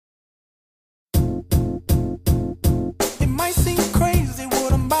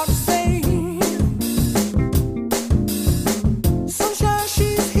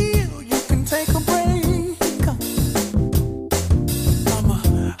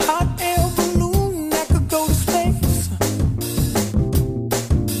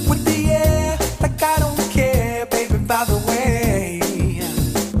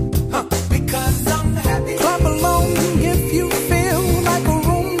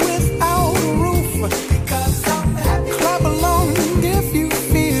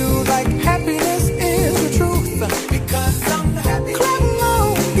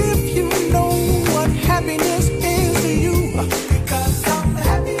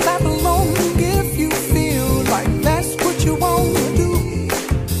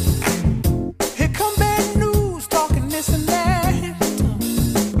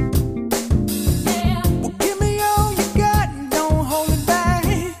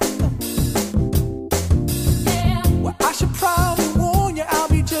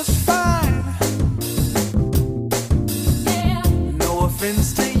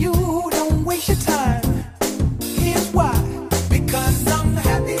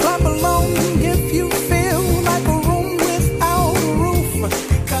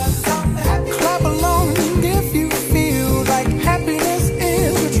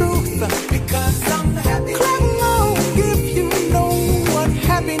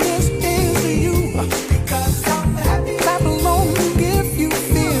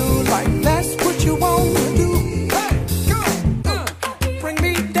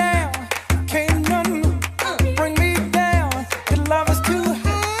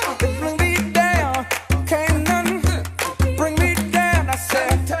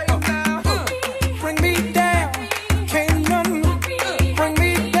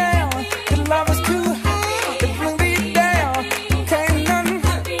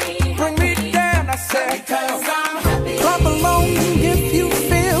said, because I'm happy. Clap along if you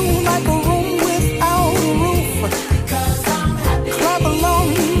feel like a room without a roof. Because I'm happy. Clap along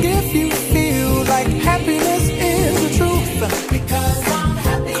if you feel like happiness is the truth. Because I'm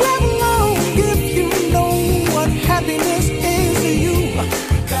happy. Clap along if you know what happiness is to you.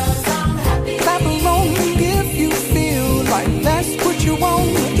 Because I'm happy. Clap along if you feel like that's what you want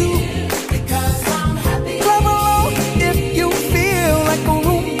to do. Because I'm happy. Clap along if you feel like a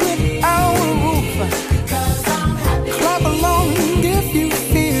room without a roof. Because I'm happy. Clap along if you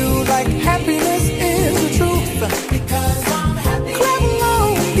feel like happiness is the truth. Because I'm happy. Clap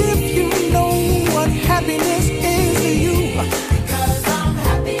along if you know what happiness is to you. Because I'm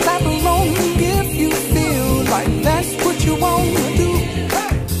happy. Clap along if you feel like that's what you want to do.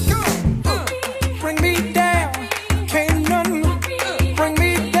 Bring me down, can't none bring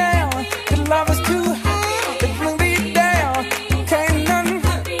me down. The love is too high to bring me down. Can't none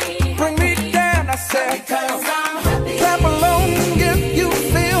bring me down. I said, because